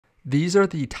These are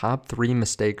the top 3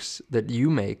 mistakes that you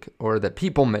make or that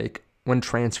people make when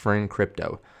transferring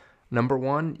crypto. Number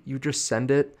 1, you just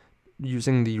send it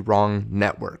using the wrong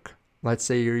network. Let's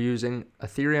say you're using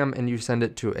Ethereum and you send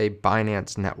it to a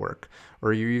Binance network,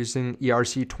 or you're using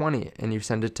ERC20 and you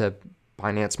send it to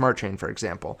Binance Smart Chain, for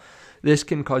example. This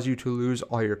can cause you to lose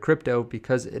all your crypto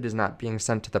because it is not being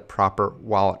sent to the proper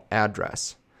wallet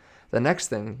address. The next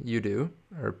thing you do,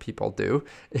 or people do,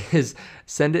 is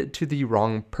send it to the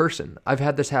wrong person. I've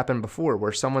had this happen before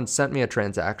where someone sent me a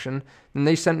transaction and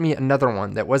they sent me another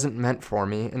one that wasn't meant for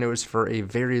me, and it was for a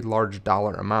very large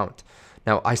dollar amount.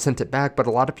 Now, I sent it back, but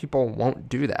a lot of people won't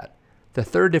do that. The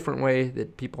third different way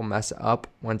that people mess up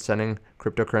when sending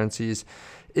cryptocurrencies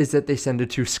is that they send it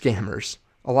to scammers.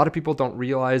 A lot of people don't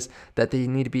realize that they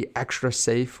need to be extra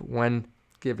safe when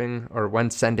giving or when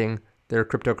sending their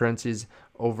cryptocurrencies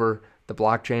over the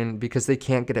blockchain because they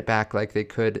can't get it back like they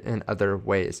could in other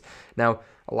ways. Now,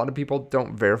 a lot of people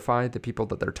don't verify the people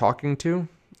that they're talking to,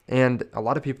 and a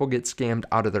lot of people get scammed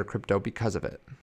out of their crypto because of it.